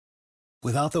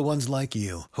Without the ones like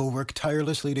you, who work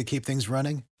tirelessly to keep things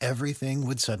running, everything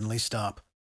would suddenly stop.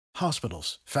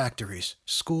 Hospitals, factories,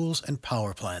 schools, and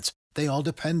power plants, they all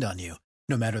depend on you.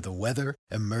 No matter the weather,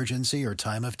 emergency, or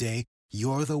time of day,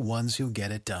 you're the ones who get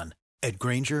it done. At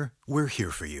Grainger, we're here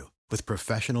for you with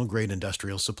professional-grade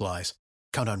industrial supplies.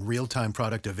 Count on real-time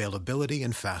product availability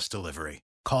and fast delivery.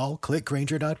 Call,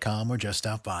 clickgrainger.com, or just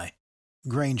stop by.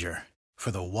 Grainger, for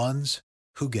the ones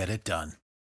who get it done.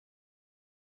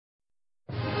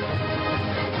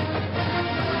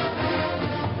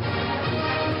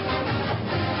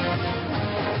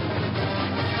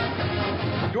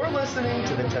 You're listening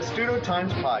to the Testudo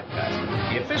Times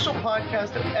Podcast, the official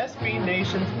podcast of SB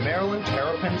Nation's Maryland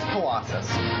Terrapins Colossus.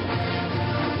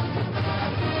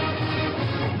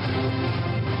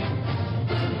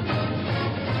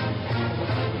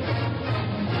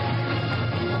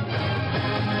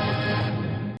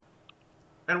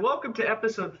 And welcome to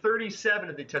episode 37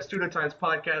 of the Testudo Times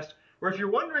Podcast, where if you're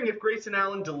wondering if Grayson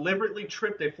Allen deliberately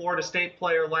tripped a Florida State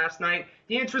player last night,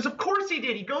 the answer is of course he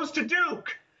did. He goes to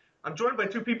Duke. I'm joined by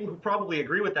two people who probably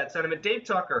agree with that sentiment. Dave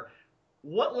Tucker,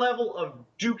 what level of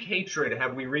Duke hatred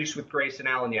have we reached with Grayson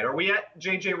Allen yet? Are we at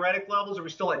J.J. Redick levels, or are we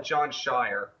still at John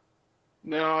Shire?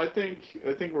 No, I think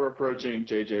we're approaching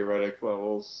J.J. Redick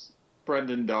levels.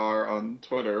 Brendan Darr on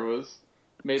Twitter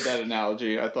made that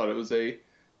analogy. I thought it was a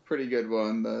pretty good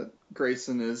one, that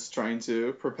Grayson is trying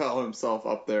to propel himself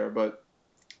up there, but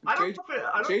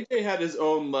JJ had his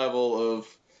own level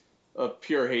of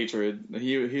pure hatred.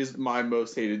 He's my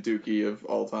most hated Dookie of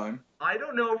all time. I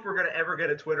don't know if we're going to ever get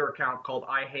a Twitter account called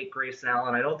I Hate Grayson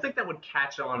Allen. I don't think that would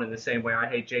catch on in the same way I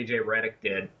Hate J.J. Redick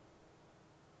did.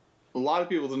 A lot of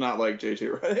people do not like J.J.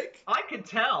 Redick. I could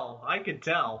tell. I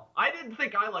didn't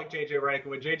think I liked J.J. Redick.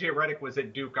 When J.J. Redick was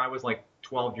at Duke, I was like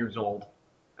 12 years old.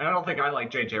 And I don't think I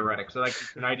like J.J. Redick, so that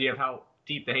gives an idea of how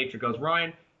deep the hatred goes.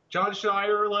 Ryan, John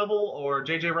Shire level or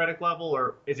J.J. Redick level,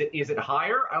 or is it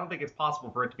higher? I don't think it's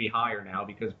possible for it to be higher now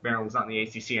because Maryland's not in the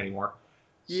ACC anymore.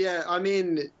 Yeah, I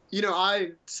mean,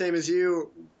 I, same as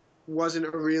you,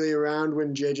 wasn't really around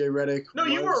when J.J. Redick No,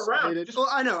 you were around. Well,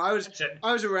 I know. I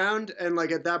was around, and,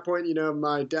 at that point,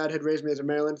 my dad had raised me as a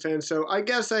Maryland fan, so I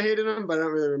guess I hated him, but I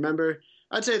don't really remember.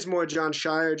 I'd say it's more John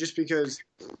Shire, just because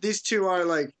these two are,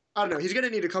 I don't know. He's going to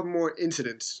need a couple more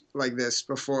incidents like this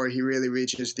before he really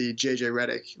reaches the J.J.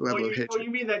 Redick level of hatred. Oh,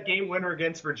 you mean that game winner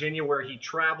against Virginia where he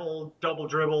traveled, double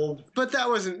dribbled? But that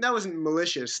wasn't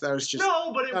malicious. That was just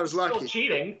it was lucky. Still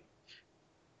cheating.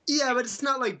 Yeah, but it's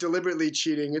not deliberately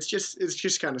cheating. It's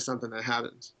just kind of something that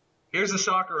happens. Here's a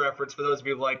soccer reference for those of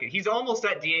you who like it. He's almost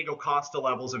at Diego Costa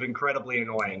levels of incredibly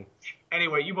annoying.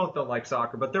 Anyway, you both don't like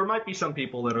soccer, but there might be some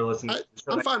people that are listening.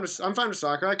 I'm fine with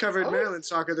soccer. I covered Maryland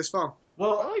soccer this fall.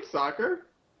 Well, I like soccer.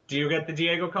 Do you get the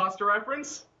Diego Costa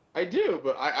reference? I do,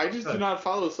 but I just do not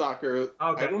follow soccer.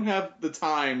 Okay. I don't have the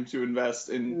time to invest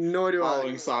in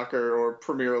following soccer or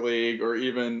Premier League or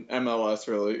even MLS,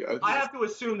 really. I have to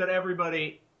assume that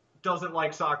everybody doesn't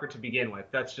like soccer to begin with.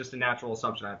 That's just a natural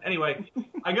assumption I have. Anyway,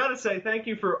 I got to say thank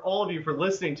you for all of you for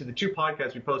listening to the two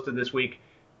podcasts we posted this week.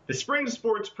 The spring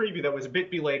sports preview that was a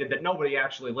bit belated that nobody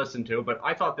actually listened to, but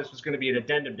I thought this was going to be an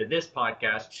addendum to this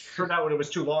podcast. Turned out when it was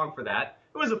too long for that.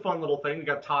 It was a fun little thing. We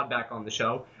got Todd back on the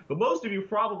show. But most of you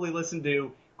probably listened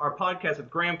to our podcast with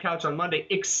Graham Couch on Monday,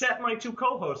 except my two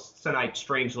co-hosts tonight,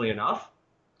 strangely enough.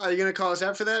 Are you going to call us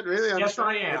out for that? Really? Yes,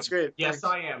 I am. That's great. Yes, Thanks.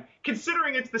 I am.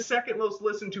 Considering it's the second most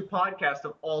listened to podcast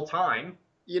of all time.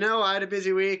 I had a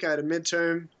busy week. I had a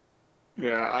midterm.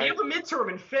 Yeah, I have a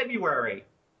midterm in February.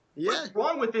 Yeah. What's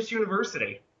wrong with this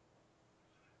university?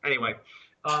 Anyway,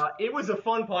 it was a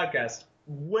fun podcast.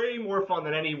 Way more fun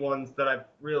than any ones that I've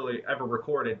really ever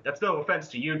recorded. That's no offense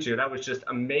to you two. That was just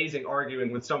amazing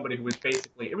arguing with somebody who was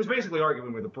basically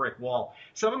arguing with a brick wall.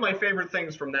 Some of my favorite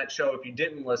things from that show, if you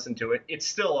didn't listen to it, it's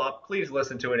still up. Please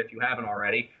listen to it if you haven't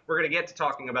already. We're going to get to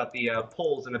talking about the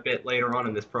polls in a bit later on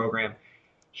in this program.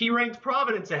 He ranked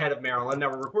Providence ahead of Maryland. Now,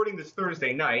 we're recording this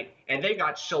Thursday night, and they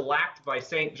got shellacked by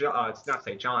it's not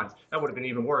St. John's. That would have been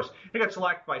even worse. They got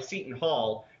shellacked by Seton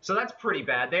Hall, so that's pretty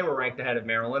bad. They were ranked ahead of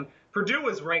Maryland. Purdue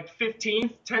was ranked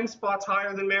 15th, 10 spots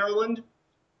higher than Maryland.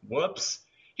 Whoops.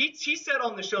 He said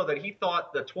on the show that he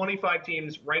thought the 25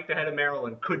 teams ranked ahead of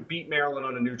Maryland could beat Maryland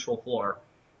on a neutral floor.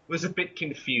 Was a bit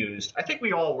confused. I think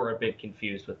we all were a bit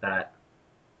confused with that.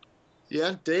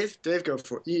 Yeah, Dave, go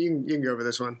for it. You can go over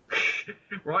this one.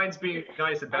 Ryan's being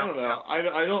nice about it. I don't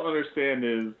know. I don't understand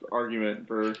his argument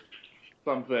for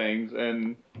some things,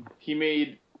 and he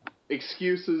made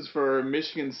excuses for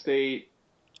Michigan State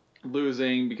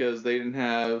losing because they didn't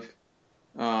have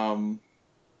oh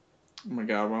my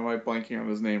god, why am I blanking on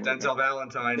his name? Denzel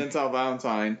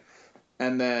Valentine.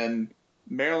 And then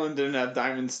Maryland didn't have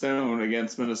Diamond Stone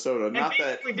against Minnesota. And Not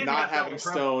that not having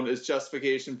Stone is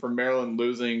justification for Maryland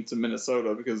losing to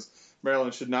Minnesota, because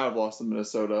Maryland should not have lost to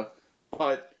Minnesota.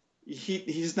 But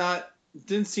he's not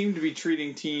didn't seem to be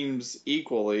treating teams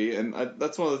equally, and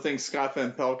that's one of the things Scott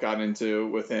Van Pelt got into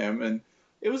with him. And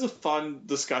it was a fun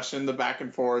discussion, the back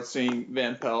and forth, seeing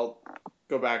Van Pelt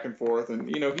go back and forth.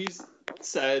 And he's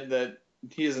said that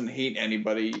he doesn't hate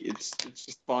anybody. It's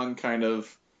just fun kind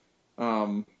of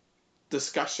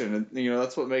discussion, and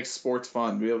that's what makes sports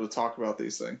fun, to be able to talk about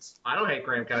these things. I don't hate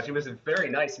Graham Couch. He was a very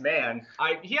nice man.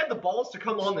 He had the balls to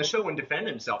come on the show and defend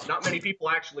himself. Not many people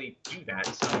actually do that,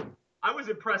 so I was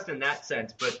impressed in that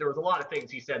sense, but there was a lot of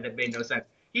things he said that made no sense.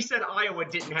 He said Iowa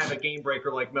didn't have a game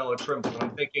breaker like Melo Trimble.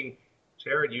 I'm thinking,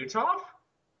 Jared Uthoff?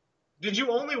 Did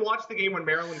you only watch the game when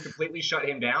Maryland completely shut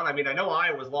him down? I mean, I know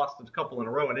Iowa's lost a couple in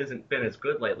a row and hasn't been as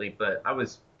good lately, but I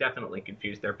was definitely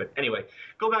confused there. But anyway,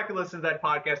 go back and listen to that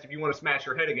podcast if you want to smash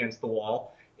your head against the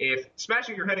wall. If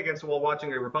smashing your head against the wall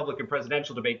watching a Republican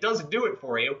presidential debate doesn't do it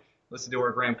for you, listen to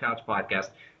our Graham Couch podcast.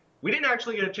 We didn't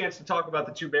actually get a chance to talk about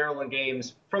the two Maryland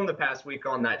games from the past week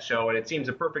on that show, and it seems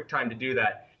a perfect time to do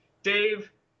that.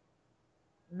 Dave,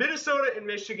 Minnesota and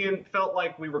Michigan felt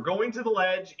like we were going to the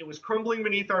ledge. It was crumbling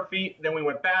beneath our feet. Then we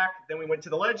went back. Then we went to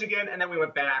the ledge again, and then we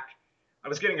went back. I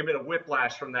was getting a bit of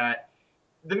whiplash from that.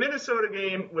 The Minnesota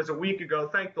game was a week ago.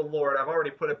 Thank the Lord. I've already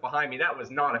put it behind me. That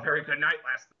was not a very good night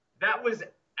last night. That was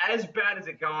as bad as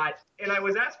it got. And I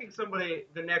was asking somebody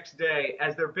the next day,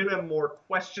 has there been a more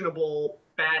questionable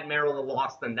bad Maryland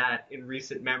loss than that in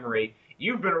recent memory?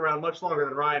 You've been around much longer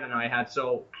than Ryan and I have,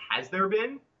 so has there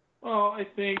been? Well, I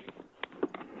think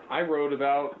I wrote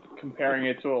about comparing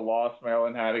it to a loss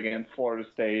Maryland had against Florida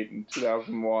State in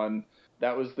 2001.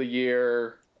 That was the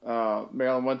year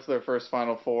Maryland went to their first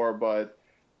Final Four, but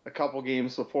a couple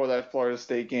games before that Florida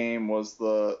State game was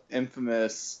the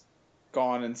infamous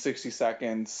gone in 60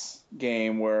 seconds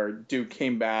game where Duke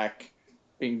came back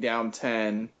being down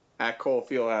 10 at Cole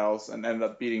Fieldhouse and ended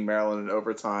up beating Maryland in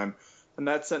overtime. And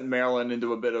that sent Maryland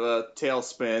into a bit of a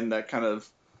tailspin that kind of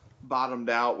bottomed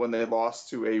out when they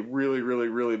lost to a really, really,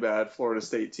 really bad Florida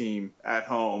State team at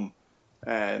home.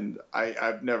 And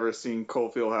I've never seen Cole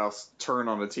Fieldhouse turn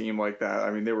on a team like that.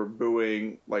 I mean, they were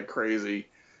booing like crazy.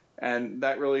 And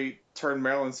that really turned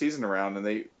Maryland's season around, and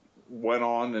they went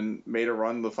on and made a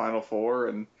run to the Final Four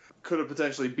and could have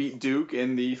potentially beat Duke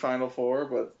in the Final Four,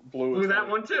 but blew that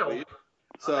one too. Lead.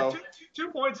 So 2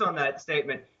 points on that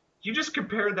statement. You just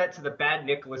compared that to the bad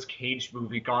Nicolas Cage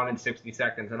movie, Gone in 60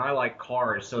 Seconds, and I like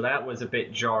cars, so that was a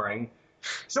bit jarring.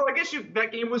 So I guess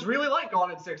that game was really like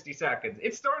Gone in 60 Seconds.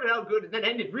 It started out good and then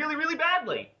ended really, really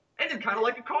badly. Ended kind of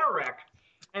like a car wreck.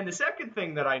 And the second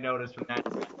thing that I noticed from that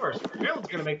is, of course, Maryland's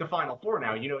going to make the Final Four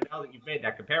now. Now that you've made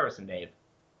that comparison, Dave.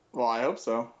 Well, I hope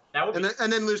so. That would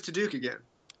and then lose to Duke again.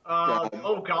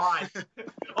 Oh, God.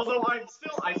 Although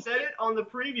I said it on the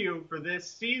preview for this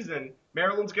season,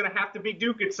 Maryland's going to have to beat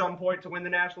Duke at some point to win the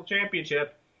national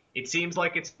championship. It seems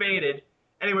like it's faded.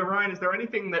 Anyway, Ryan, is there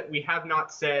anything that we have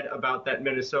not said about that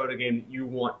Minnesota game that you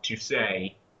want to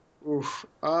say? Oof.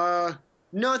 No,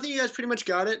 I think you guys pretty much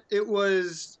got it. It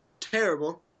was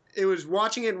terrible.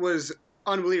 Watching it was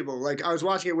unbelievable. Like, I was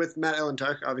watching it with Matt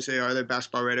Ellentuck, obviously our other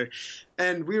basketball writer,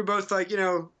 and we were both like,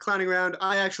 clowning around.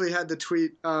 I actually had the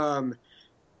tweet.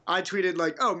 I tweeted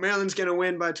like, "Oh, Maryland's gonna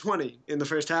win by 20 in the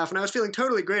first half," and I was feeling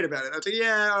totally great about it. I was like,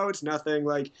 "Yeah, it's nothing."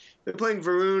 Like, they're playing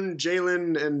Varun,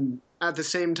 Jalen, and at the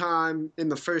same time in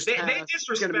the first half. They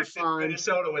disrespected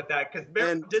Minnesota with that because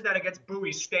Maryland did that against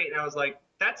Bowie State, and I was like,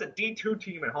 "That's a D2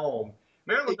 team at home."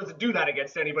 Maryland doesn't do that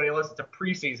against anybody unless it's a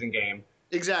preseason game.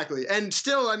 Exactly. And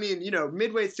still, I mean,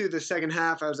 midway through the second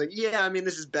half, I was like, yeah, I mean,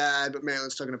 this is bad, but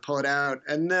Maryland's still going to pull it out.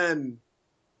 And then,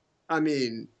 I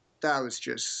mean, that was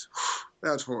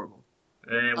horrible.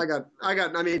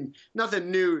 I mean, nothing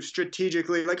new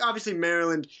strategically. Like, obviously,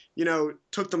 Maryland,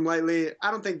 took them lightly. I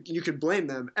don't think you could blame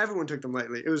them. Everyone took them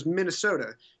lightly. It was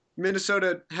Minnesota.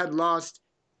 Minnesota had lost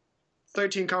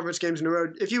 13 conference games in a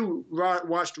row. If you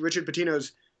watched Richard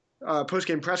Pitino's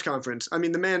post-game press conference, I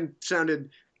mean, the man sounded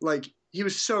like he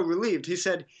was so relieved. He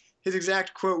said his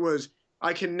exact quote was,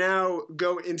 "I can now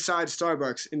go inside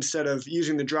Starbucks instead of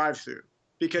using the drive-thru,"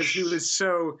 because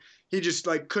he just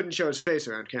like couldn't show his face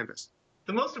around campus.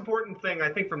 The most important thing I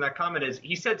think from that comment is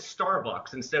he said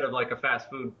Starbucks instead of like a fast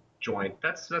food joint.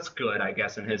 That's good, I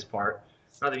guess, in his part.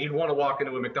 Not that you'd want to walk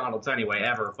into a McDonald's anyway,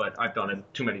 ever, but I've done it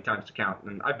too many times to count,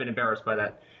 and I've been embarrassed by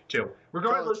that too.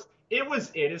 Regardless,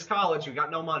 it is college. We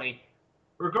got no money.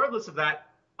 Regardless of that,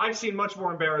 I've seen much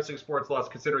more embarrassing sports loss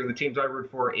considering the teams I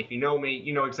root for. If you know me,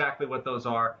 you know exactly what those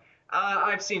are.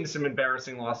 I've seen some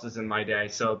embarrassing losses in my day,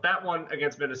 so that one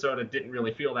against Minnesota didn't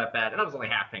really feel that bad, and I was only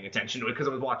half paying attention to it because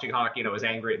I was watching hockey and I was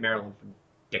angry at Maryland for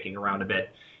dicking around a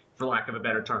bit, for lack of a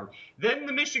better term. Then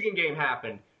the Michigan game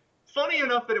happened. Funny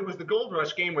enough that it was the Gold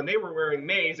Rush game when they were wearing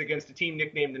maize against a team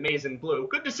nicknamed the Maize and Blue.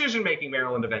 Good decision-making,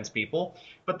 Maryland events people.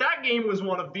 But that game was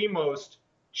one of the most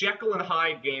Jekyll and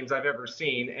Hyde games I've ever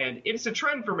seen, and it's a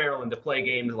trend for Maryland to play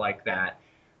games like that.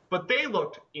 But they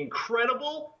looked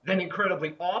incredible, then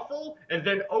incredibly awful, and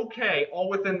then okay, all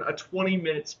within a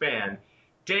 20-minute span.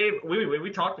 Dave, we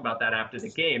talked about that after the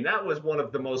game. That was one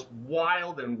of the most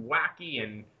wild and wacky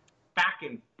and back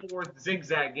and forth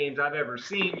zigzag games I've ever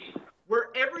seen, where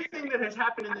everything that has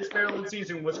happened in this Maryland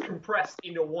season was compressed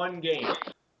into one game.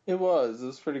 It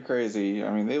was pretty crazy.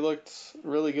 I mean, they looked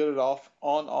really good on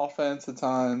offense at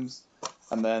times,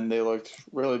 and then they looked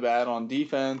really bad on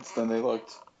defense. Then they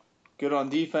looked good on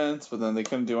defense, but then they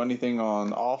couldn't do anything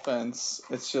on offense.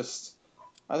 It's just,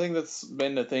 I think that's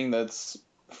been the thing that's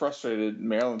frustrated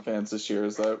Maryland fans this year,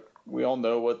 is that we all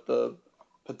know what the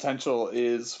potential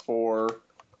is for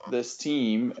this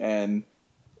team, and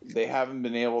they haven't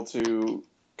been able to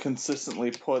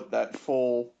consistently put that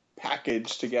full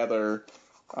package together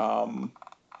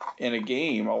in a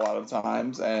game a lot of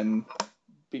times, and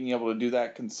being able to do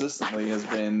that consistently has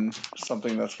been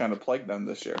something that's kind of plagued them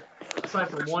this year. Aside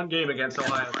from one game against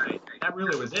Ohio State, that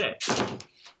really was it.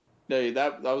 Yeah,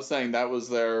 I was saying that was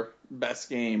their best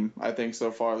game, I think,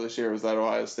 so far this year, was that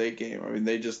Ohio State game. I mean,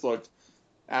 they just looked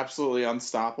absolutely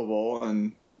unstoppable,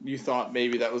 and you thought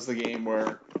maybe that was the game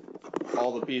where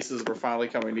all the pieces were finally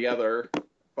coming together,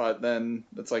 but then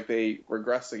it's like they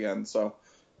regress again. So,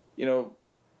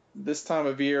 this time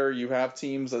of year, you have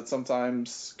teams that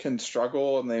sometimes can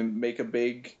struggle and they make a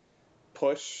big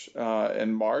push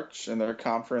in March in their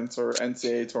conference or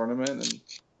NCAA tournament.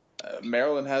 And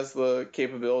Maryland has the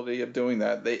capability of doing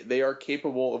that. They are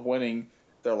capable of winning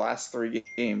their last 3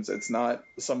 games. It's not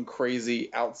some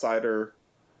crazy outsider,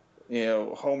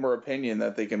 homer opinion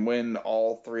that they can win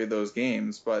all 3 of those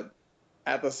games. But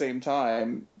at the same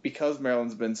time, because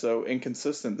Maryland's been so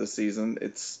inconsistent this season,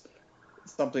 it's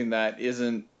something that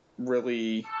isn't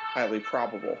really highly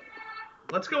probable.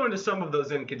 Let's go into some of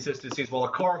those inconsistencies while a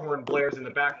car horn blares in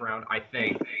the background, I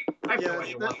think. I have no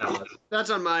idea what that was. That's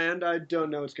on my end. I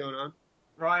don't know what's going on.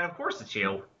 Ryan, of course it's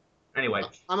you. Anyway.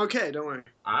 I'm okay, don't worry.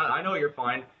 I know you're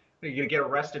fine. You're going to get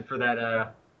arrested for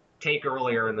that take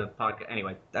earlier in the podcast.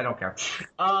 Anyway, I don't care.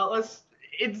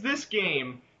 It's this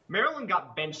game. Maryland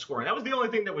got bench scoring. That was the only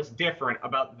thing that was different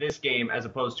about this game as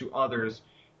opposed to others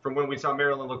from when we saw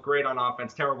Maryland look great on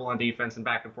offense, terrible on defense, and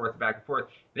back and forth.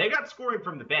 They got scoring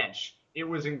from the bench. It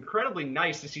was incredibly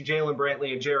nice to see Jalen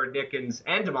Brantley and Jared Nickens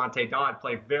and DeMonte Dodd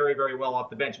play very, very well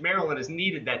off the bench. Maryland has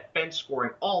needed that bench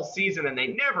scoring all season, and they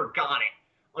never got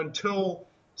it until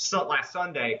last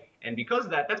Sunday. And because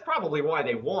of that, that's probably why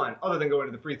they won, other than going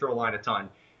to the free throw line a ton.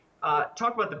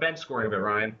 Talk about the bench scoring a bit,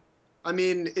 Ryan. I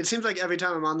mean, it seems like every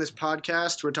time I'm on this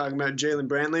podcast, we're talking about Jalen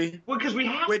Brantley. Well, because we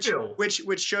have to.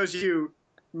 Which shows you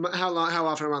how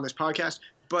often I'm on this podcast.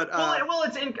 But well,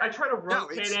 it's in. I try to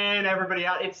rotate in everybody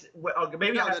out. It's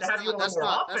maybe I have to have you on more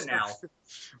often now.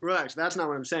 Relax, that's not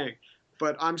what I'm saying.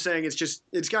 But I'm saying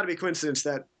it's got to be coincidence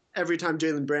that every time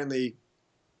Jalen Brantley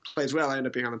plays well, I end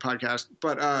up being on the podcast.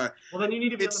 But well, then you need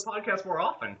to be on the podcast more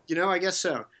often. I guess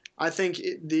so. I think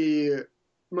the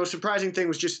most surprising thing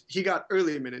was just he got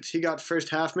early minutes. He got first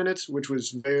half minutes, which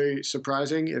was very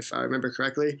surprising, if I remember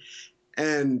correctly.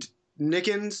 And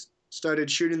Nickens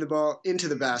started shooting the ball into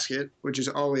the basket, which is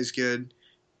always good.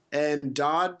 And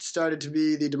Dodd started to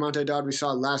be the DeMonte Dodd we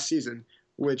saw last season,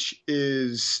 which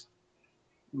is,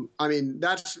 I mean,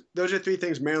 those are 3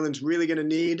 things Maryland's really going to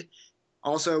need.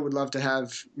 Also, would love to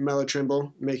have Melo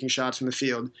Trimble making shots from the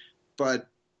field. But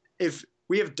if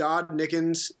we have Dodd,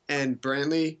 Nickens, and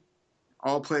Brantley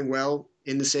all playing well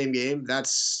in the same game,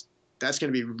 that's going to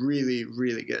be really,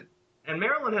 really good. And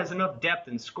Maryland has enough depth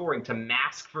in scoring to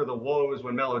mask for the woes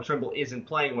when Melo Trimble isn't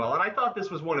playing well. And I thought this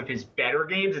was one of his better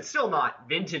games. It's still not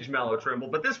vintage Melo Trimble,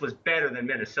 but this was better than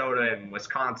Minnesota and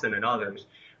Wisconsin and others.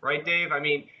 Right, Dave? I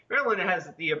mean, Maryland has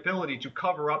the ability to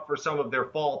cover up for some of their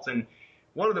faults. And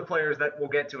one of the players that we'll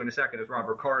get to in a second is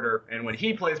Robert Carter. And when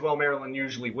he plays well, Maryland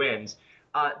usually wins.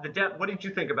 The depth. What did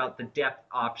you think about the depth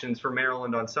options for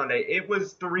Maryland on Sunday? It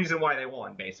was the reason why they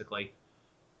won, basically.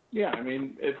 Yeah, I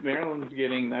mean, if Maryland's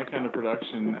getting that kind of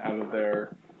production out of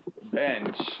their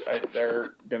bench,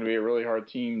 they're going to be a really hard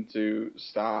team to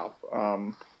stop.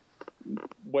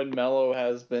 When Melo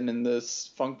has been in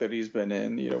this funk that he's been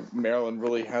in, Maryland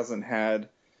really hasn't had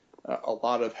a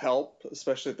lot of help,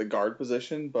 especially at the guard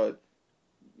position. But,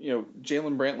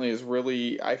 Jalen Brantley is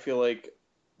really, I feel like,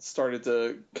 started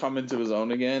to come into his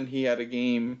own again. He had a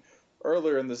game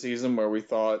earlier in the season where we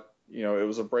thought, it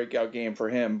was a breakout game for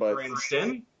him, but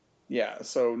Princeton? Yeah,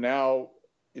 so now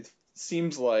it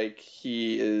seems like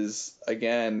he is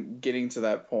again getting to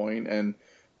that point, and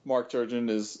Mark Turgeon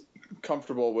is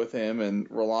comfortable with him and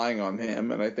relying on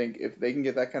him. And I think if they can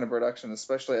get that kind of production,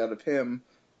 especially out of him,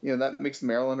 that makes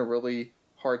Maryland a really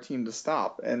hard team to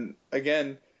stop. And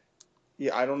again,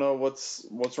 I don't know what's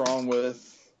wrong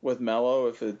with Melo,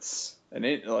 if it's a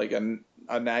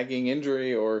nagging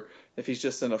injury or if he's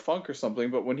just in a funk or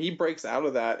something. But when he breaks out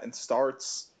of that and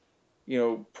starts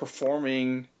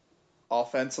performing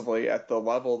offensively at the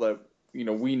level that,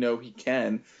 we know he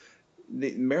can,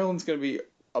 Maryland's going to be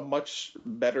a much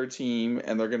better team,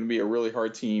 and they're going to be a really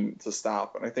hard team to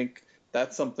stop. And I think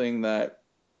that's something that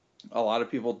a lot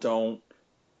of people don't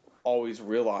always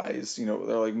realize. They're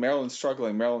like, Maryland's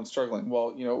struggling.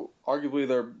 Well, arguably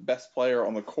their best player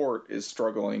on the court is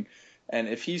struggling. And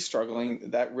if he's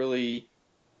struggling, that really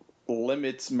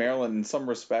limits Maryland in some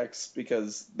respects,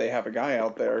 because they have a guy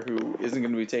out there who isn't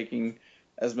going to be taking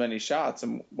as many shots.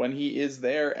 And when he is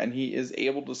there and he is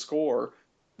able to score,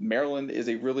 Maryland is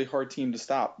a really hard team to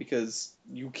stop, because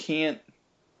you're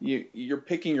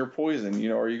picking your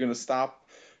poison. Are you going to stop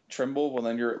Trimble? Well,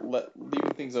 then you're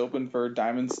leaving things open for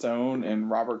Diamond Stone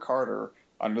and Robert Carter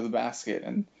under the basket.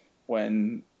 And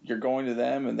when you're going to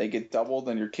them and they get doubled,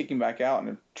 then you're kicking back out. And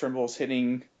if Trimble's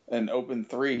hitting an open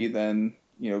three, then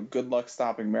good luck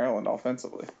stopping Maryland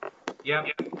offensively. Yep,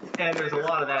 and there's a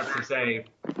lot of that to say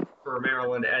for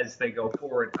Maryland as they go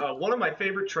forward. One of my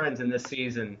favorite trends in this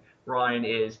season, Ryan,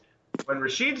 is when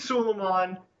Rashid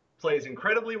Suleiman plays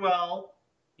incredibly well.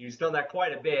 He's done that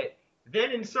quite a bit.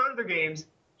 Then in some other games,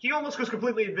 he almost goes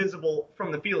completely invisible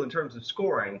from the field in terms of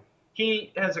scoring.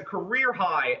 He has a career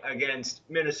high against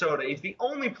Minnesota. He's the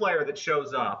only player that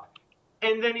shows up.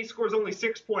 And then he scores only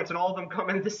 6 points, and all of them come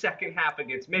in the second half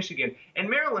against Michigan. And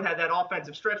Maryland had that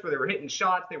offensive stretch where they were hitting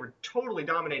shots. They were totally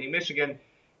dominating Michigan.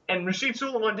 And Rashid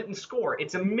Suleiman didn't score.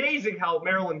 It's amazing how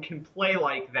Maryland can play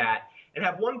like that and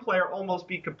have one player almost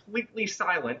be completely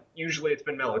silent. Usually it's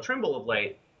been Melo Trimble of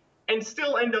late. And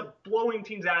still end up blowing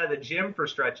teams out of the gym for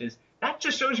stretches. That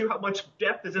just shows you how much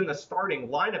depth is in the starting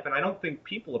lineup, and I don't think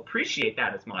people appreciate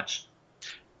that as much.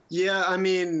 Yeah, I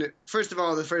mean, first of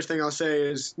all, the first thing I'll say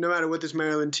is no matter what this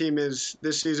Maryland team is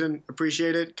this season,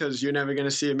 appreciate it, because you're never going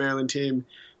to see a Maryland team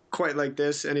quite like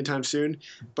this anytime soon.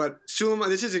 But Suleiman,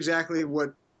 this is exactly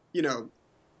what,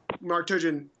 Mark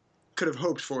Turgeon could have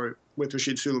hoped for with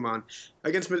Rashid Suleiman.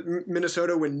 Against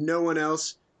Minnesota, when no one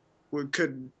else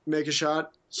could make a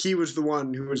shot, he was the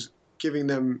one who was giving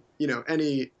them,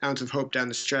 any ounce of hope down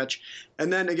the stretch.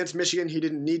 And then against Michigan, he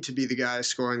didn't need to be the guy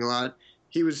scoring a lot.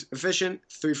 He was efficient,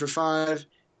 3 for 5,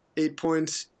 8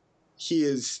 points. He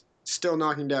is still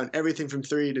knocking down everything from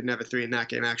three. He didn't have a three in that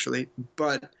game, actually.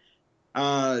 But,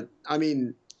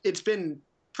 it's been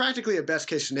practically a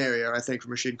best-case scenario, I think, for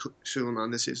Rashid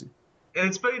Suleiman this season. And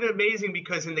it's been amazing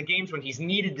because in the games when he's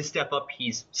needed to step up,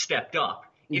 he's stepped up.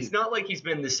 It's not like he's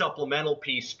been the supplemental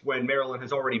piece when Maryland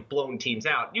has already blown teams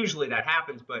out. Usually that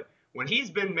happens, but when he's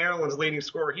been Maryland's leading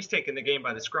scorer, he's taken the game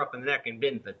by the scruff of the neck and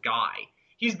been the guy.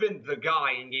 He's been the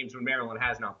guy in games when Maryland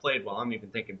has not played well. I'm even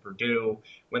thinking Purdue,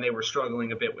 when they were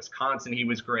struggling a bit. Wisconsin, he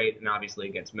was great, and obviously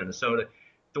against Minnesota.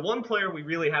 The one player we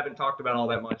really haven't talked about all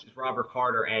that much is Robert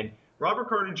Carter, and Robert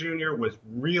Carter Jr. was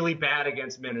really bad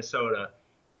against Minnesota.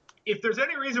 If there's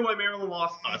any reason why Maryland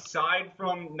lost, aside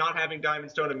from not having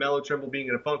Diamond Stone and Melo Trimble being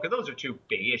in a funk, those are two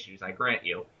big issues, I grant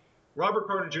you. Robert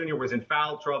Carter Jr. was in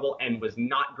foul trouble and was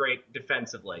not great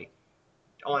defensively.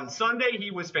 On Sunday, he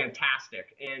was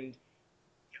fantastic, and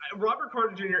Robert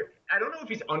Carter Jr., I don't know if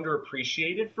he's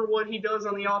underappreciated for what he does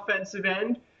on the offensive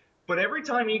end, but every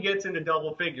time he gets into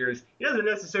double figures, he doesn't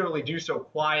necessarily do so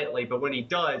quietly, but when he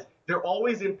does, they're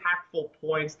always impactful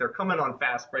points. They're coming on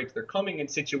fast breaks. They're coming in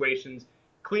situations,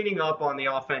 cleaning up on the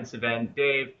offensive end.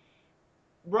 Dave,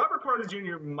 Robert Carter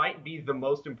Jr. might be the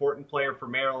most important player for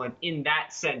Maryland in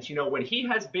that sense. When he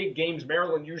has big games,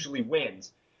 Maryland usually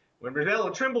wins. When Melo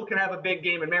Trimble can have a big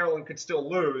game and Maryland could still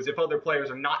lose if other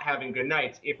players are not having good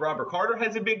nights. If Robert Carter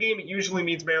has a big game, it usually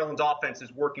means Maryland's offense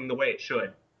is working the way it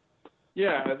should.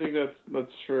 Yeah, I think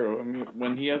that's true. I mean,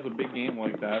 when he has a big game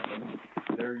like that,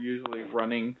 they're usually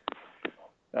running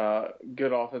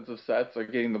good offensive sets,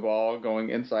 like getting the ball going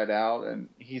inside out, and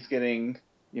he's getting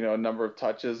a number of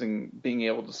touches and being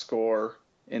able to score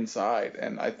inside.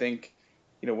 And I think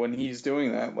when he's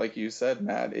doing that, like you said,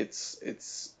 Matt,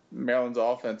 it's Maryland's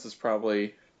offense is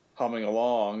probably humming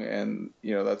along, and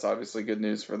that's obviously good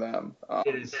news for them.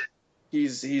 It is.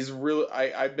 He's really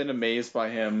I've been amazed by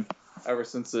him ever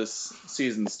since this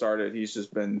season started. He's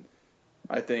just been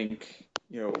I think,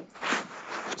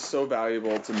 so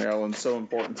valuable to Maryland, so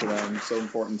important to them, so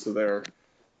important to their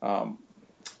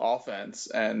offense.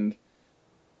 And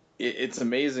it's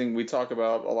amazing. We talk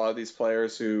about a lot of these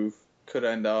players who could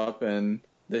end up in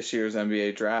this year's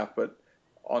NBA draft, but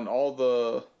on all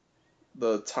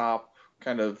the top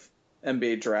kind of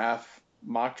NBA draft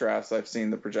mock drafts I've seen,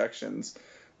 the projections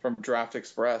from Draft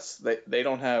Express, they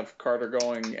don't have Carter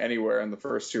going anywhere in the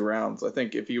first 2 rounds. I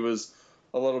think if he was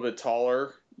a little bit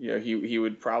taller, he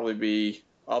would probably be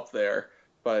up there,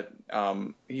 but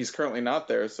he's currently not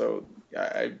there. So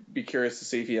I'd be curious to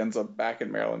see if he ends up back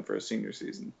in Maryland for his senior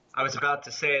season. I was about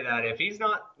to say that if he's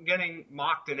not getting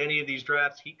mocked in any of these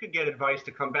drafts, he could get advice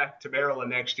to come back to Maryland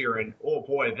next year, and oh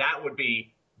boy, that would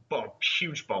be a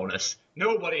huge bonus.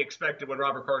 Nobody expected when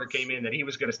Robert Carter came in that he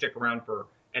was going to stick around for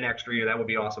an extra year. That would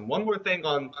be awesome. One more thing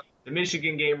on the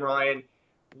Michigan game, Ryan.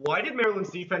 Why did Maryland's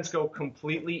defense go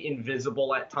completely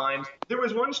invisible at times? There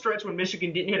was one stretch when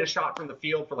Michigan didn't hit a shot from the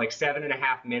field for like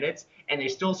 7.5 minutes, and they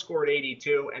still scored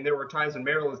 82, and there were times when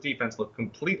Maryland's defense looked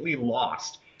completely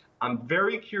lost. I'm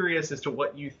very curious as to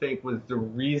what you think was the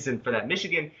reason for that.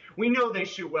 Michigan, we know they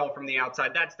shoot well from the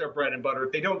outside. That's their bread and butter.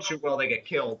 If they don't shoot well, they get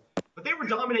killed. But they were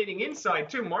dominating inside,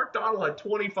 too. Mark Donald had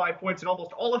 25 points, and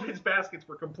almost all of his baskets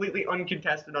were completely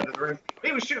uncontested under the rim.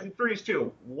 He was shooting threes,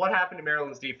 too. What happened to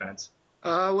Maryland's defense?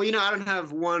 Well, I don't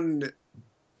have one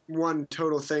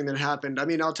total thing that happened. I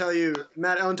mean, I'll tell you,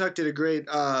 Matt Ellentuck did a great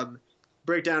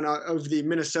breakdown of the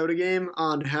Minnesota game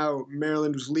on how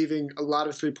Maryland was leaving a lot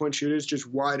of three-point shooters just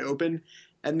wide open,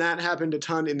 and that happened a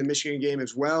ton in the Michigan game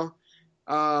as well.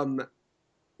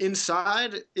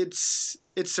 Inside, it's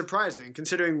surprising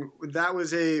considering that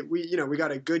was we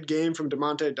got a good game from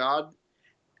DeMonte Dodd,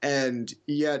 and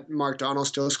yet Mark Donald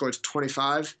still scores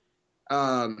 25.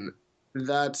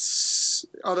 That's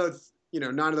although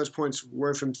 9 of those points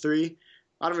were from three.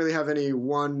 I don't really have any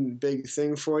one big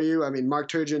thing for you. I mean, Mark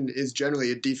Turgeon is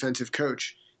generally a defensive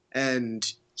coach, and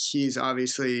he's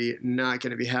obviously not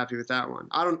going to be happy with that one.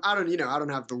 I don't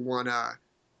have the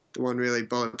one really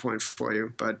bullet point for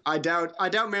you, but I doubt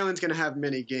Maryland's going to have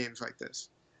many games like this.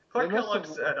 Clark Kellogg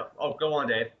said, go on,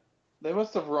 Dave. They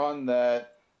must have run that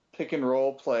pick and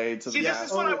roll play to See, this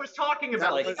is what I was talking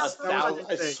about. Like 1,000.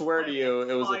 I swear to you,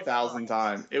 it was 1,000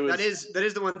 times. It was. That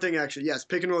is the one thing actually. Yes,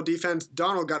 pick and roll defense.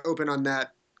 Donald got open on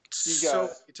that so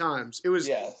many times. It was.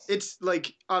 Yes. It's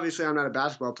like obviously I'm not a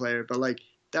basketball player, but like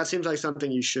that seems like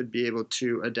something you should be able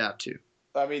to adapt to.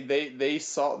 I mean, they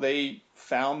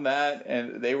found that,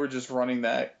 and they were just running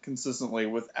that consistently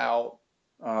without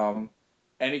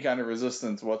any kind of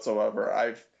resistance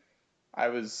whatsoever. I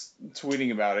was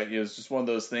tweeting about it. It was just one of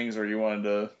those things where you wanted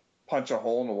to punch a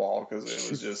hole in the wall because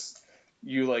it was just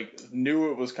you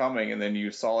knew it was coming, and then you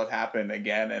saw it happen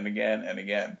again and again and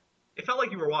again. It felt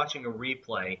like you were watching a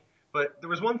replay. But there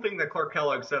was one thing that Clark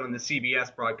Kellogg said on the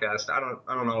CBS broadcast. I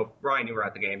don't know if Ryan, you were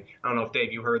at the game. I don't know if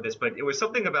Dave, you heard this, but it was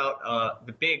something about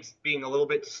the bigs being a little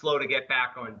bit slow to get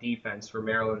back on defense for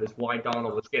Maryland is why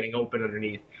Donald was getting open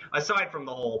underneath. Aside from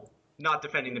the whole not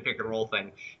defending the pick and roll thing,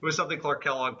 it was something Clark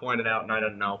Kellogg pointed out, and I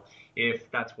don't know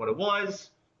if that's what it was.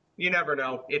 You never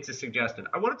know. It's a suggestion.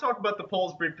 I want to talk about the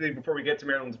polls briefly before we get to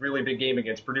Maryland's really big game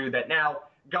against Purdue that now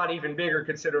got even bigger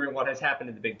considering what has happened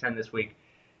in the Big Ten this week.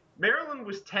 Maryland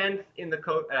was 10th in the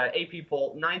AP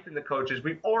poll, 9th in the coaches.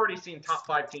 We've already seen top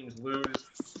 5 teams lose.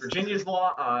 Virginia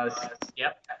lost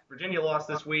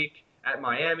this week at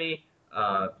Miami.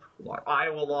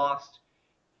 Iowa lost.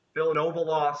 Villanova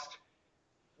lost.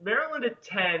 Maryland at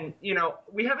 10,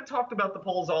 we haven't talked about the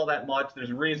polls all that much. There's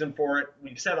a reason for it.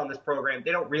 We've said on this program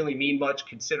they don't really mean much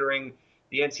considering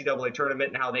the NCAA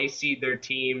tournament and how they seed their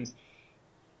teams.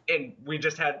 And we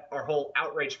just had our whole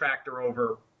outrage factor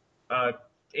over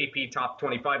AP top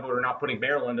 25 voter not putting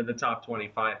Maryland in the top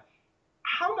 25.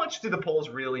 How much do the polls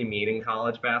really mean in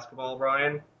college basketball,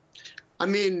 Ryan? I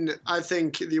mean, I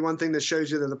think the one thing that shows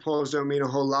you that the polls don't mean a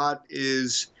whole lot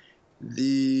is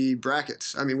the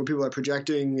brackets. I mean, what people are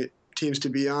projecting teams to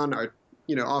be on are,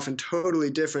 often totally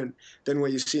different than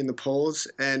what you see in the polls.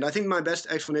 And I think my best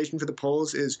explanation for the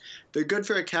polls is they're good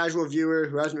for a casual viewer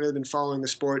who hasn't really been following the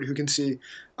sport, who can see,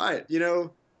 all right,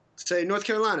 say North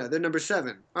Carolina, they're number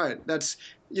 7. All right, that's,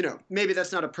 maybe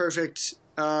that's not a perfect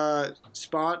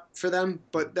spot for them,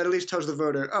 but that at least tells the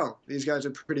voter, oh, these guys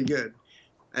are pretty good.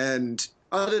 And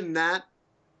other than that,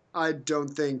 I don't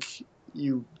think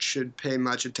you should pay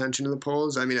much attention to the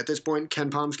polls. I mean, at this point,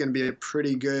 KenPom's going to be a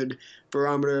pretty good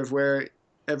barometer of where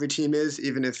every team is,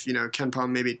 even if, KenPom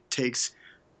maybe takes,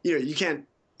 you can't,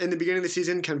 in the beginning of the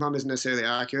season, KenPom isn't necessarily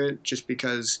accurate just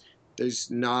because there's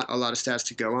not a lot of stats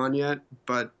to go on yet.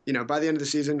 But, by the end of the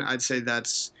season, I'd say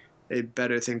that's a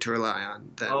better thing to rely on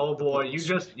than. Oh boy,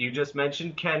 the you just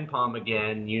mentioned Ken Palm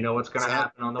again. You know what's going to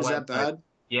happen on the Is website. that bad?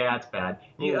 Yeah, it's bad.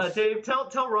 Dave,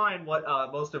 tell Ryan what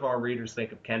most of our readers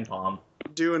think of Ken Palm.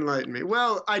 Do enlighten me.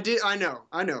 Well, I know.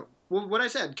 Well, what I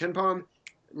said, Ken Palm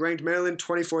ranked Maryland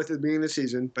 24th at the beginning of the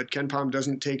season, but Ken Palm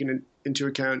doesn't take into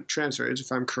account transfers,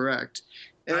 if I'm correct.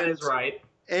 That is right.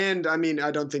 And, I mean,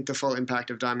 I don't think the full impact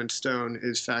of Diamond Stone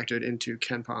is factored into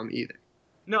Ken Palm either.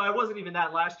 No, it wasn't even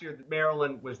that. Last year,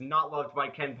 Maryland was not loved by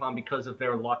Ken Palm because of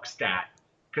their luck stat,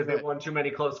 because they won too many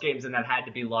close games and that had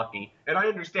to be lucky. And I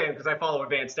understand because I follow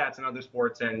advanced stats in other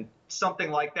sports, and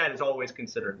something like that is always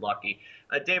considered lucky.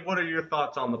 Dave, what are your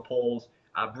thoughts on the polls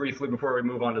briefly before we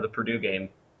move on to the Purdue game?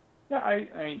 Yeah, I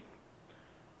mean,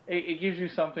 it gives you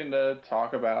something to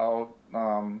talk about.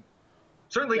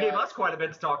 Certainly gave us quite a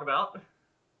bit to talk about.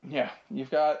 Yeah,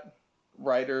 you've got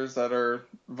writers that are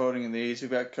voting in these. You've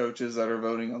got coaches that are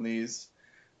voting on these.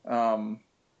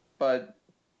 But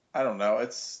I don't know.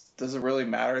 Does it really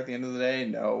matter at the end of the day?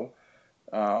 No.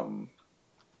 I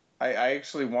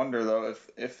actually wonder though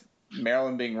if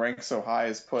Maryland being ranked so high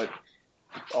has put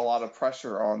a lot of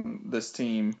pressure on this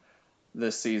team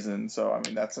this season. So I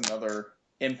mean that's another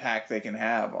impact they can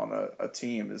have on a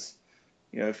team is,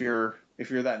 if you're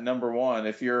that number one,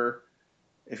 if you're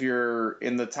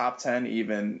in the top 10,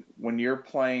 even when you're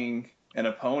playing an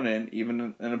opponent,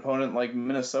 even an opponent like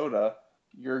Minnesota,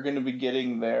 you're going to be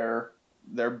getting their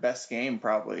best game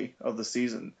probably of the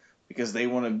season because they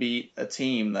want to beat a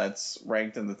team that's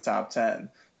ranked in the top 10.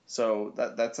 So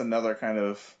that's another kind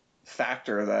of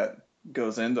factor that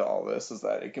goes into all this is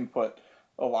that it can put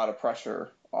a lot of pressure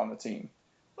on the team.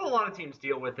 Well, a lot of teams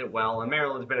deal with it well, and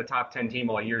Maryland's been a top 10 team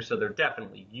all year, so they're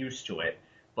definitely used to it.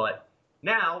 But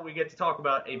now we get to talk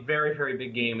about a very, very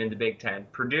big game in the Big Ten.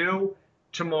 Purdue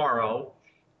tomorrow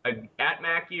at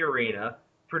Mackey Arena.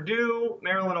 Purdue,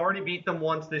 Maryland already beat them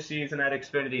once this season at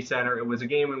Xfinity Center. It was a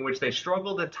game in which they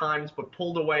struggled at times but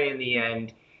pulled away in the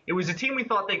end. It was a team we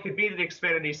thought they could beat at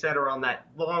Xfinity Center on that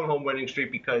long home winning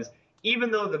streak because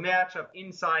even though the matchup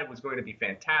inside was going to be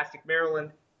fantastic, Maryland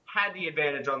had the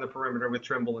advantage on the perimeter with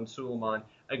Trimble and Suleiman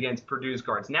against Purdue's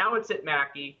guards. Now it's at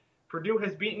Mackey. Purdue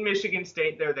has beaten Michigan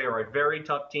State there. They are a very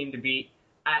tough team to beat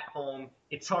at home.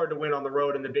 It's hard to win on the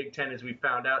road in the Big Ten, as we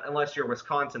found out, unless you're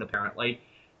Wisconsin, apparently.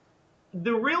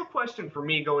 The real question for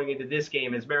me going into this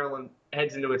game as Maryland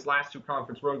heads into its last two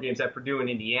conference road games at Purdue and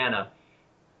Indiana,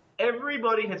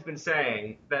 everybody has been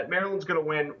saying that Maryland's going to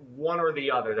win one or the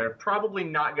other. They're probably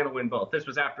not going to win both. This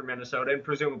was after Minnesota and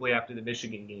presumably after the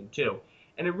Michigan game, too.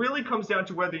 And it really comes down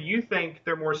to whether you think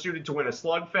they're more suited to win a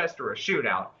slugfest or a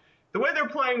shootout. The way they're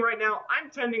playing right now, I'm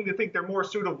tending to think they're more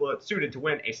suited to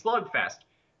win a slugfest.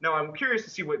 Now, I'm curious to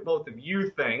see what both of you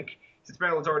think, since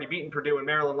Maryland's already beaten Purdue, and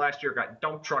Maryland last year got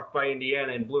dump trucked by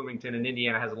Indiana in Bloomington, and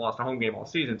Indiana hasn't lost a home game all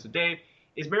season. So, Dave,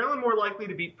 is Maryland more likely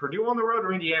to beat Purdue on the road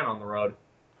or Indiana on the road?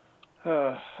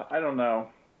 I don't know.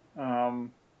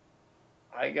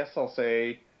 I guess I'll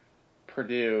say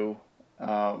Purdue.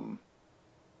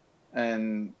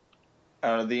 And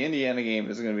the Indiana game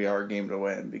is going to be a hard game to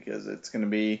win because it's going to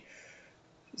be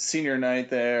senior night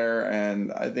there,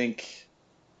 and I think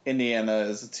Indiana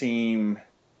is a team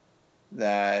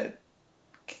that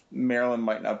Maryland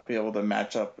might not be able to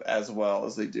match up as well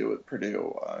as they do with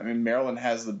Purdue. I mean, Maryland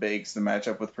has the bigs to match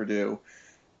up with Purdue.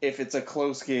 If it's a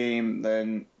close game,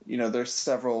 then, there's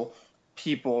several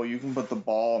people you can put the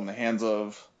ball in the hands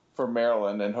of for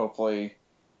Maryland, and hopefully,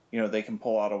 they can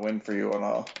pull out a win for you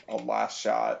on a last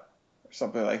shot or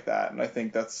something like that. And I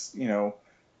think that's,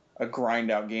 a grind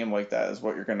out game like that is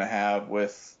what you're going to have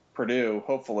with Purdue,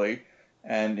 hopefully.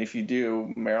 And if you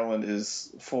do, Maryland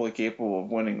is fully capable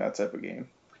of winning that type of game.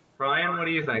 Ryan, what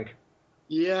do you think?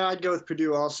 Yeah, I'd go with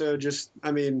Purdue also.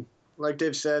 Like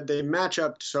Dave said, they match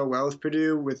up so well with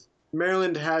Purdue. With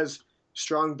Maryland has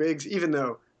strong bigs, even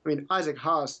though, Isaac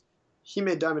Haas, he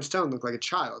made Diamond Stone look like a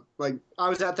child. Like, I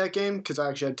was at that game because I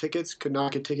actually had tickets, could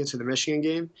not get tickets to the Michigan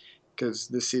game because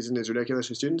this season is ridiculous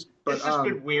for students. But it's just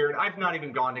been weird. I've not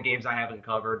even gone to games I haven't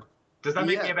covered. Does that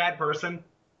make me a bad person?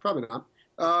 Probably not.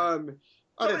 Other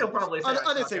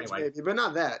things anyway. maybe, but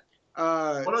not that.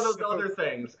 What are those other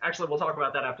things? Actually, we'll talk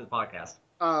about that after the podcast.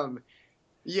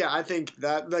 Yeah, I think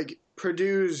that,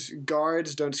 Purdue's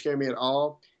guards don't scare me at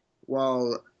all,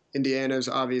 while Indiana's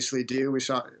obviously do. We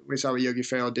saw what Yogi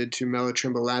Ferrell did to Melo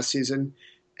Trimble last season.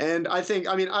 And I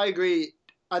agree.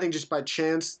 I think just by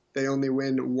chance they only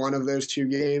win one of those two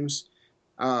games.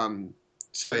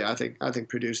 So yeah, I think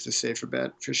Purdue's the safer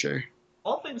bet for sure.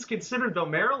 All things considered, though,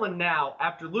 Maryland now,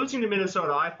 after losing to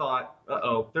Minnesota, I thought,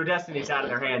 their destiny's out of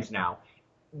their hands now.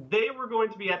 They were going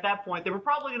to be, at that point, they were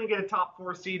probably going to get a top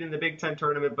 4 seed in the Big Ten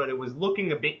tournament, but it was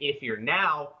looking a bit iffier.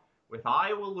 Now, with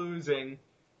Iowa losing.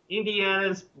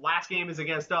 Indiana's last game is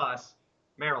against us,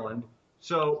 Maryland.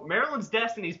 So Maryland's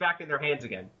destiny's back in their hands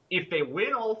again. If they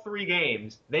win all 3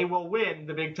 games, they will win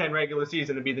the Big Ten regular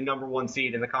season and be the number 1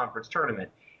 seed in the conference tournament.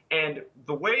 And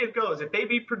the way it goes, if they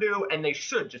beat Purdue, and they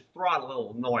should just throttle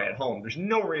Illinois at home, there's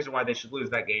no reason why they should lose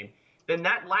that game, then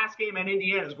that last game at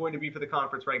Indiana is going to be for the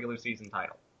conference regular season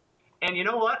title. And you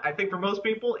know what? I think for most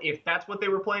people, if that's what they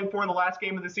were playing for in the last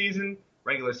game of the season,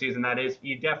 regular season that is,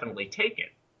 you definitely take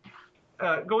it.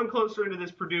 Going closer into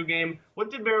this Purdue game, what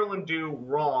did Maryland do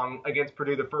wrong against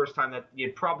Purdue the first time that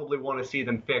you'd probably want to see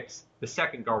them fix the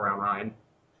second go-round, Ryan?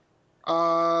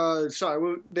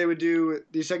 They would do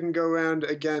the second go-round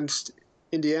against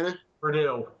Indiana?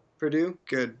 Purdue.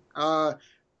 Good. What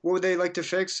would they like to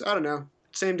fix? I don't know.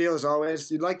 Same deal as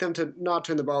always. You'd like them to not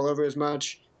turn the ball over as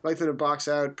much. You'd like them to box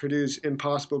out Purdue's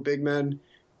impossible big men.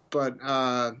 But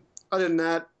other than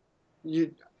that,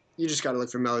 you just got to look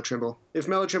for Melo Trimble. If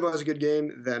Melo Trimble has a good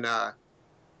game, then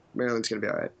Maryland's going to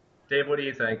be all right. Dave, what do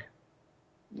you think?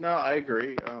 No, I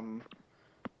agree.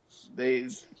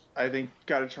 I think,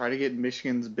 got to try to get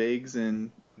Michigan's bigs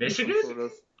in. Michigan? Sort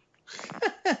of...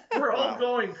 We're all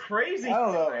going crazy. I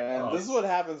don't know, man. This is what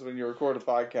happens when you record a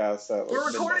podcast. We're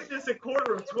recording this at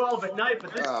 11:45 at night,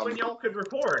 but this is when y'all could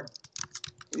record.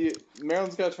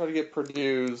 Maryland's got to try to get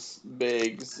Purdue's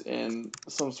bigs in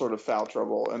some sort of foul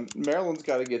trouble, and Maryland's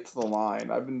got to get to the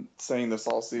line. I've been saying this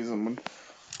all season. When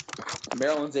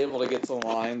Maryland's able to get to the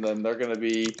line, then they're going to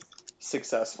be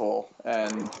successful,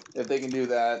 and if they can do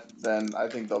that, then I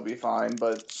think they'll be fine.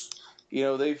 But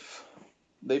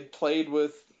they've played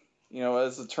with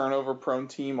as a turnover-prone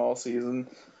team all season.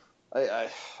 I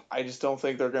just don't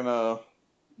think they're going to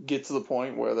get to the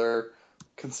point where they're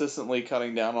consistently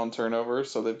cutting down on turnovers,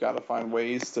 so they've got to find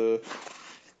ways to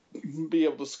be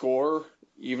able to score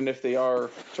even if they are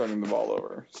turning the ball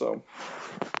over. So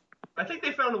I think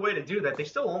they found a way to do that. They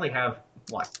still only have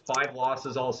 5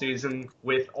 losses all season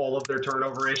with all of their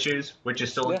turnover issues, which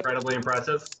is still incredibly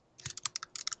impressive.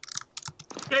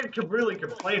 Can't really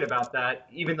complain about that,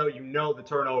 even though the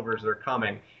turnovers are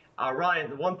coming. Ryan,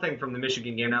 the one thing from the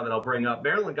Michigan game now that I'll bring up,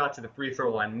 Maryland got to the free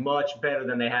throw line much better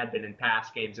than they had been in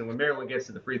past games. And when Maryland gets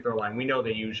to the free throw line, we know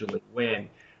they usually win.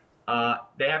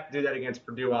 They have to do that against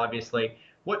Purdue, obviously.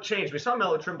 What changed? We saw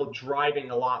Melo Trimble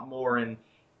driving a lot more. And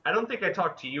I don't think I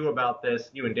talked to you about this,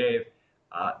 you and Dave.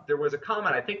 There was a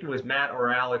comment, I think it was Matt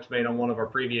or Alex made on one of our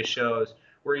previous shows,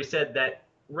 where he said that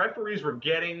referees were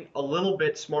getting a little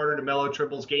bit smarter to Melo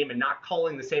Trimble's game and not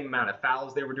calling the same amount of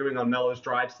fouls they were doing on Melo's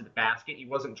drives to the basket. He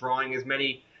wasn't drawing as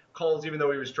many calls, even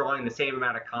though he was drawing the same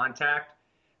amount of contact.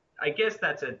 I guess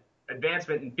that's an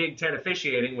advancement in Big Ten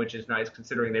officiating, which is nice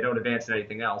considering they don't advance in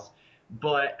anything else.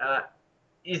 But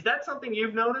is that something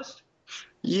you've noticed?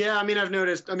 Yeah, I've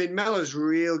noticed. Melo's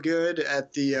real good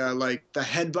at the the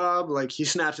head bob. He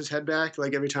snaps his head back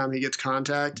every time he gets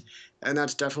contact, and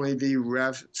that's definitely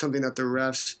something that the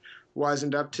refs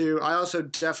wisened up to. I also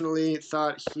definitely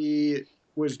thought he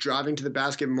was driving to the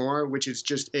basket more, which is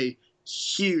just a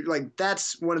huge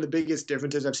that's one of the biggest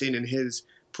differences I've seen in his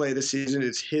play this season.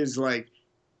 Is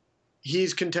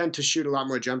he's content to shoot a lot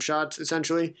more jump shots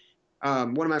essentially.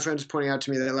 One of my friends was pointing out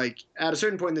to me that, at a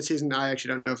certain point in the season, I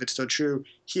actually don't know if it's still true,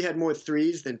 he had more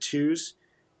threes than twos,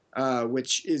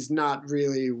 which is not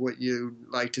really what you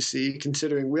like to see,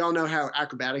 considering we all know how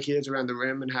acrobatic he is around the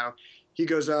rim and how he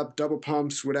goes up, double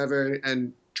pumps, whatever,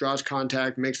 and draws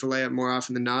contact, makes the layup more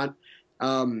often than not.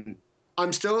 I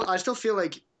still feel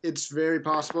like it's very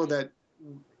possible that,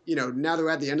 now that we're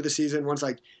at the end of the season, once,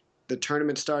 the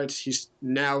tournament starts, he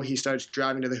starts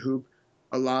driving to the hoop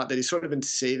a lot, that he's sort of been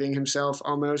saving himself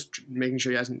almost, making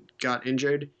sure he hasn't got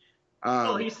injured.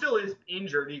 Well, he still is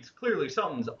injured. He's clearly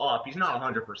something's up. He's not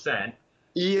 100%.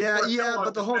 Yeah,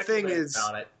 but the whole thing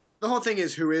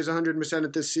is who is 100%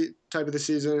 at this type of the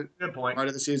season. Good point. Part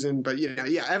of the season, but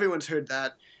everyone's heard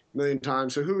that a million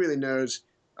times. So who really knows?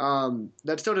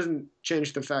 That still doesn't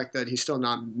change the fact that he's still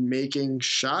not making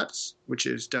shots, which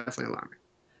is definitely alarming.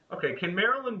 Okay, can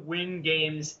Maryland win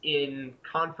games in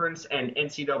conference and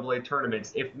NCAA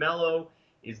tournaments if Melo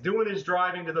is doing his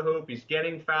driving to the hoop, he's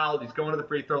getting fouled, he's going to the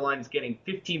free throw line, he's getting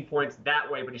 15 points that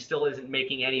way, but he still isn't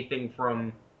making anything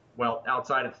from,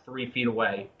 outside of 3 feet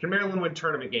away? Can Maryland win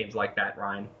tournament games like that,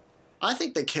 Ryan? I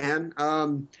think they can,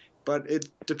 but it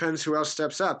depends who else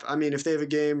steps up. If they have a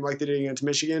game like they did against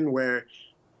Michigan where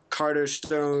Carter,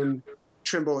 Stone,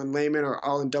 Trimble, and Layman are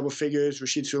all in double figures,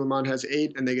 Rashid Suleiman has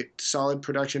 8, and they get solid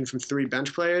production from 3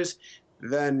 bench players,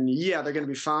 then, they're going to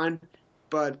be fine.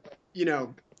 But,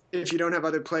 if you don't have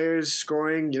other players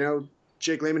scoring,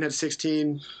 Jake Layman had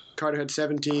 16, Carter had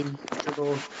 17,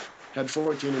 Trimble had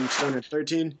 14 and Stone had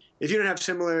 13. If you don't have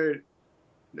similar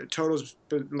totals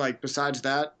like besides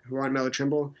that, who aren't Melo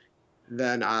Trimble,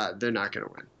 then they're not going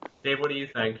to win. Dave, what do you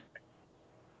think?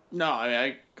 No,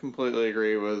 I completely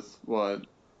agree with what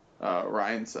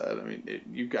Ryan said. I mean,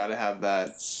 you've got to have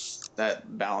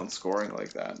that balanced scoring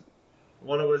like that.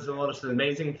 One of the most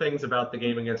amazing things about the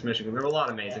game against Michigan. There were a lot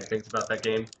of amazing things about that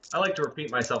game. I like to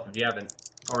repeat myself if you haven't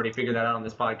already figured that out on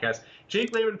this podcast.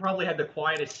 Jake Layman probably had the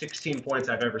quietest 16 points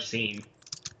I've ever seen.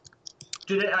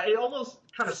 It almost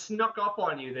kind of snuck up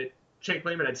on you that Jake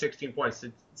Layman had 16 points.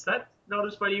 Is that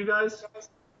noticed by you guys?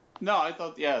 No, I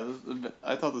thought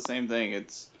the same thing.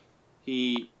 It's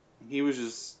he was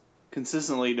just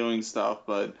consistently doing stuff,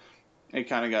 but it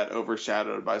kind of got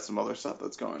overshadowed by some other stuff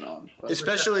that's going on. But.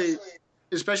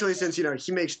 Especially since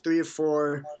he makes 3 of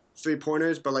 4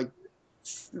 3-pointers, but like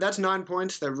that's 9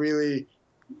 points that really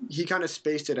he kind of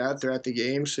spaced it out throughout the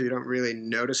game, so you don't really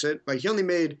notice it. Like he only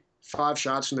made 5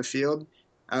 shots from the field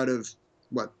out of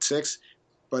 6,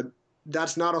 but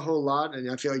that's not a whole lot,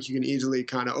 and I feel like you can easily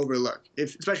kind of overlook.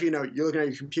 Especially you're looking at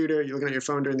your computer, you're looking at your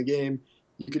phone during the game,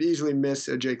 you could easily miss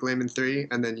a Jake Layman 3,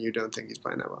 and then you don't think he's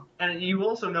playing that well. And you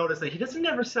also notice that he doesn't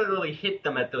necessarily hit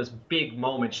them at those big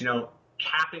moments,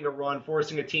 capping a run,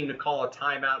 forcing a team to call a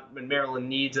timeout when Maryland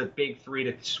needs a big 3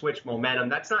 to switch momentum.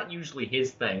 That's not usually his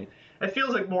thing. It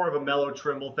feels like more of a Melo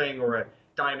Trimble thing or a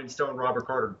Diamond Stone Robert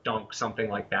Carter dunk, something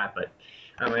like that. But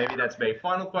maybe that's me.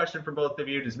 Final question for both of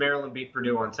you. Does Maryland beat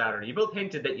Purdue on Saturday? You both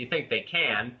hinted that you think they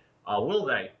can. Will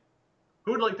they?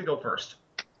 Who would like to go first?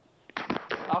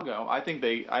 I'll go. I think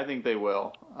they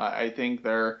will. I think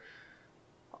their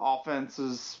offense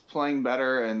is playing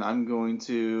better, and I'm going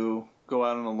to go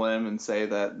out on a limb and say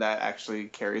that actually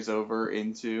carries over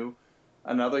into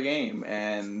another game,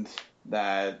 and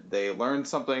that they learned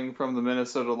something from the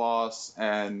Minnesota loss,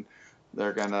 and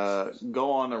they're gonna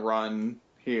go on a run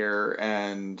here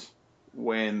and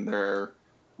win their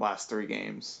last 3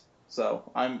 games. So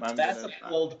That's a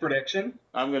bold prediction.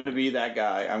 I'm going to be that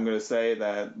guy. I'm going to say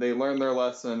that they learned their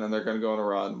lesson and they're going to go on a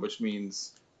run, which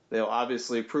means they'll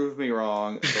obviously prove me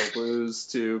wrong. They'll lose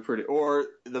to Purdue. Or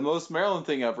the most Maryland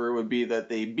thing ever would be that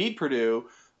they beat Purdue,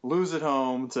 lose at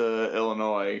home to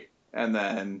Illinois, and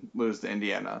then lose to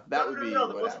Indiana. That would be the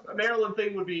most Maryland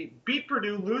thing would be beat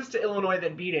Purdue, lose to Illinois,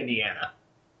 then beat Indiana.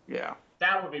 Yeah.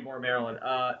 That would be more Maryland.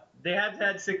 They have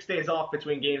had 6 days off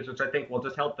between games, which I think will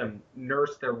just help them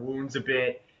nurse their wounds a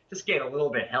bit, just get a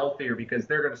little bit healthier because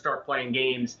they're going to start playing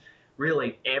games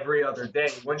really every other day.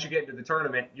 Once you get into the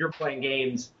tournament, you're playing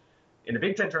games in the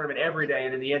Big Ten tournament every day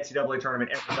and in the NCAA tournament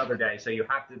every other day. So you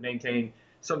have to maintain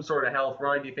some sort of health.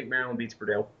 Ryan, do you think Maryland beats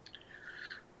Purdue?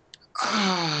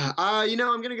 I'm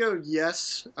going to go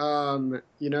yes.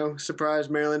 Surprise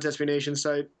Maryland's SB Nation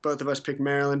site. Both of us picked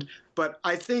Maryland. But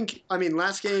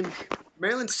last game,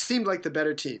 Maryland seemed like the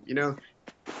better team.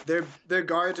 Their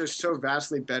guards are so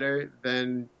vastly better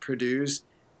than Purdue's.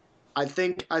 I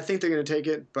think they're going to take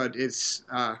it, but it's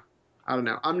I don't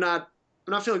know. I'm not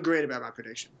feeling great about my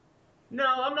prediction. No,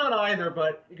 I'm not either,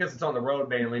 but because it's on the road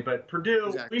mainly. But Purdue,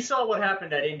 exactly. We saw what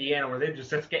happened at Indiana where they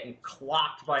just getting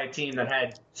clocked by a team that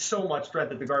had so much strength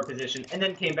at the guard position and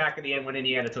then came back at the end when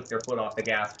Indiana took their foot off the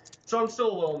gas. So I'm still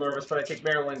a little nervous, but I think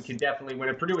Maryland can definitely win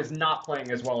it. Purdue is not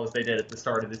playing as well as they did at the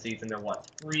start of the season. They're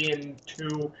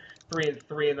 3-2,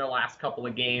 3-3 in their last couple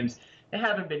of games. They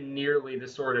haven't been nearly the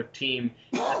sort of team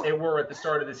that they were at the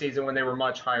start of the season when they were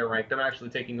much higher ranked. I'm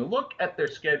actually taking a look at their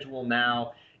schedule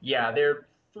now. Yeah, they're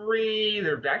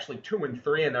actually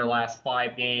 2-3 in their last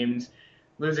 5 games,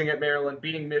 losing at Maryland,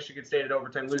 beating Michigan State at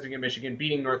overtime, losing at Michigan,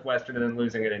 beating Northwestern, and then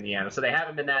losing at Indiana. So they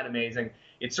haven't been that amazing.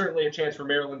 It's certainly a chance for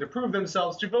Maryland to prove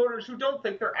themselves to voters who don't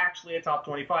think they're actually a top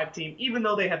 25 team, even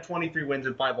though they have 23 wins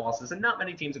and 5 losses, and not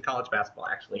many teams in college basketball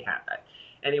actually have that.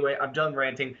 Anyway, I'm done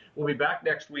ranting. We'll be back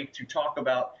next week to talk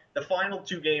about the final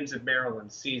 2 games of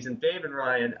Maryland's season. Dave and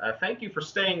Ryan, thank you for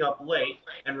staying up late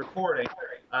and recording,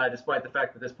 despite the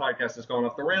fact that this podcast has gone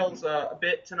off the rails a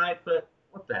bit tonight. But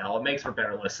what the hell? It makes for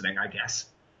better listening, I guess.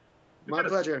 My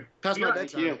pleasure. Pass my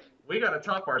bedtime. We got to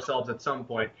top ourselves at some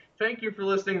point. Thank you for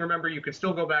listening. Remember, you can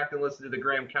still go back and listen to the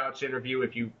Graham Couch interview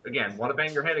if you, again, want to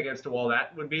bang your head against a wall.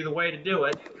 That would be the way to do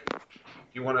it. If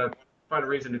you want to find a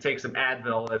reason to take some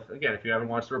Advil, if you haven't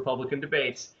watched the Republican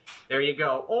debates, there you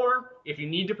go. Or if you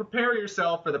need to prepare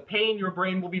yourself for the pain your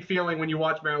brain will be feeling when you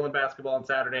watch Maryland basketball on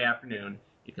Saturday afternoon,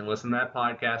 you can listen to that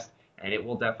podcast, and it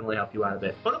will definitely help you out a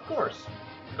bit. But of course,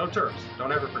 go Terps.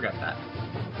 Don't ever forget that.